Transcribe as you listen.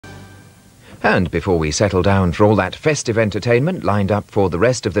And before we settle down for all that festive entertainment lined up for the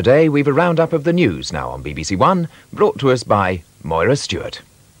rest of the day, we've a roundup of the news now on BBC One, brought to us by Moira Stuart.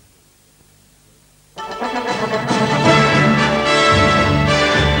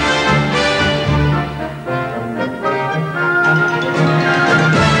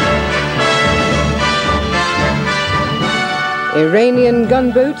 Iranian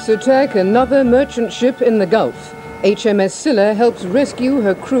gunboats attack another merchant ship in the Gulf. HMS Scylla helps rescue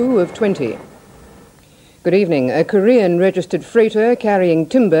her crew of 20. Good evening. A Korean-registered freighter carrying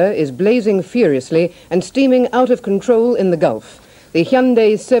timber is blazing furiously and steaming out of control in the Gulf. The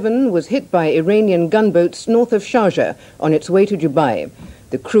Hyundai 7 was hit by Iranian gunboats north of Sharjah on its way to Dubai.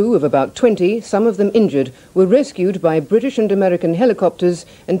 The crew of about 20, some of them injured, were rescued by British and American helicopters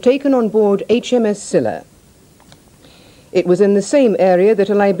and taken on board HMS Scylla. It was in the same area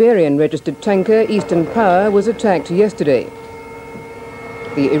that a Liberian-registered tanker, Eastern Power, was attacked yesterday.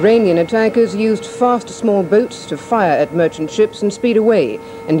 The Iranian attackers used fast small boats to fire at merchant ships and speed away,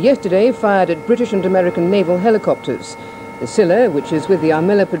 and yesterday fired at British and American naval helicopters. The Scylla, which is with the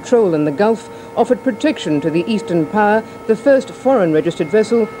Armilla Patrol in the Gulf, offered protection to the Eastern Power, the first foreign-registered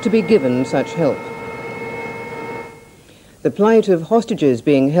vessel to be given such help. The plight of hostages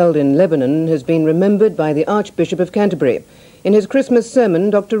being held in Lebanon has been remembered by the Archbishop of Canterbury. In his Christmas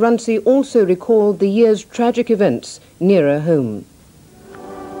sermon, Dr. Runcie also recalled the year's tragic events nearer home.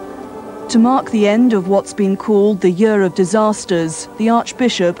 To mark the end of what's been called the Year of Disasters, the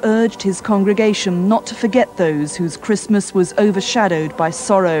Archbishop urged his congregation not to forget those whose Christmas was overshadowed by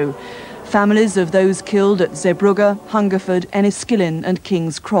sorrow. Families of those killed at Zeebrugge, Hungerford, Enniskillen and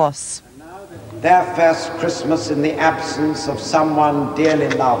King's Cross. Their first Christmas in the absence of someone dearly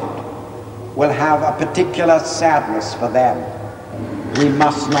loved will have a particular sadness for them. We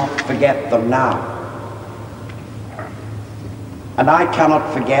must not forget them now. And I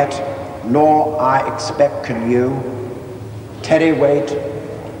cannot forget, nor I expect can you, Terry Waite,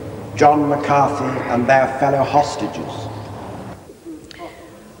 John McCarthy and their fellow hostages.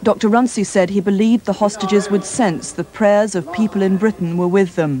 Dr. Runcie said he believed the hostages would sense the prayers of people in Britain were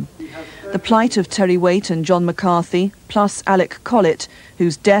with them. The plight of Terry Waite and John McCarthy, plus Alec Collett,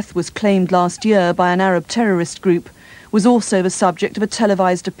 whose death was claimed last year by an Arab terrorist group, was also the subject of a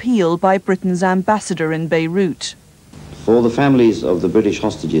televised appeal by Britain's ambassador in Beirut. For the families of the British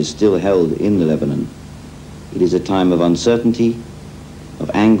hostages still held in Lebanon, it is a time of uncertainty, of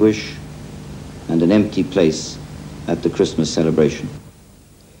anguish, and an empty place at the Christmas celebration.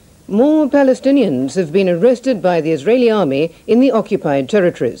 More Palestinians have been arrested by the Israeli army in the occupied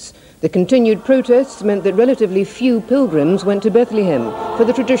territories. The continued protests meant that relatively few pilgrims went to Bethlehem for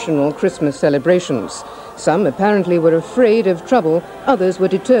the traditional Christmas celebrations. Some apparently were afraid of trouble, others were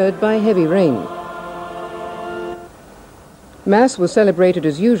deterred by heavy rain. Mass was celebrated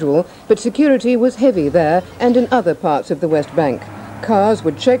as usual, but security was heavy there and in other parts of the West Bank. Cars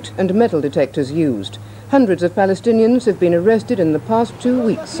were checked and metal detectors used. Hundreds of Palestinians have been arrested in the past 2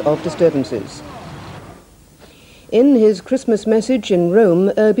 weeks of disturbances. In his Christmas message in Rome,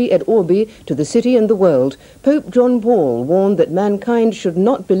 Urbi et Orbi, to the city and the world, Pope John Paul warned that mankind should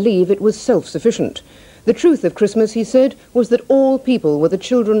not believe it was self-sufficient. The truth of Christmas, he said, was that all people were the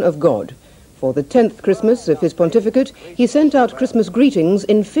children of God. For the 10th Christmas of his pontificate, he sent out Christmas greetings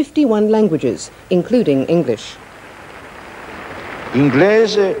in 51 languages, including English.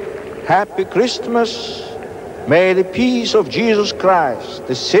 Inglese, happy Christmas. May the peace of Jesus Christ,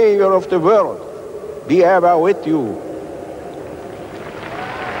 the Savior of the world, be ever with you.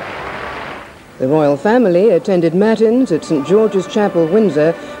 The royal family attended Matins at St. George's Chapel,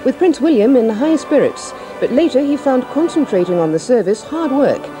 Windsor, with Prince William in high spirits, but later he found concentrating on the service hard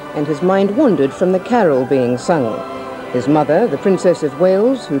work, and his mind wandered from the carol being sung. His mother, the Princess of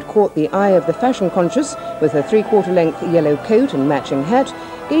Wales, who'd caught the eye of the fashion-conscious with her three-quarter-length yellow coat and matching hat,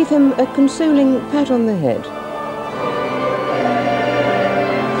 gave him a consoling pat on the head.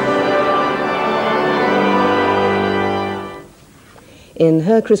 In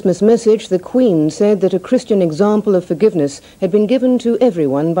her Christmas message, the Queen said that a Christian example of forgiveness had been given to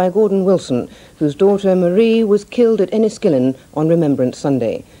everyone by Gordon Wilson, whose daughter Marie was killed at Enniskillen on Remembrance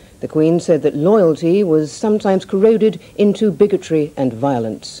Sunday. The Queen said that loyalty was sometimes corroded into bigotry and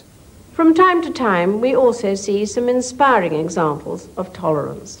violence. From time to time, we also see some inspiring examples of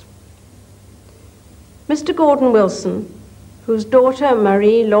tolerance. Mr. Gordon Wilson, whose daughter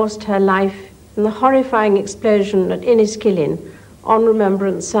Marie lost her life in the horrifying explosion at Enniskillen on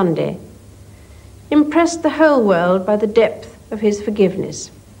Remembrance Sunday, impressed the whole world by the depth of his forgiveness.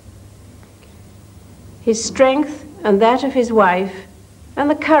 His strength and that of his wife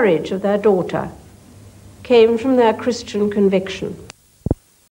and the courage of their daughter came from their Christian conviction.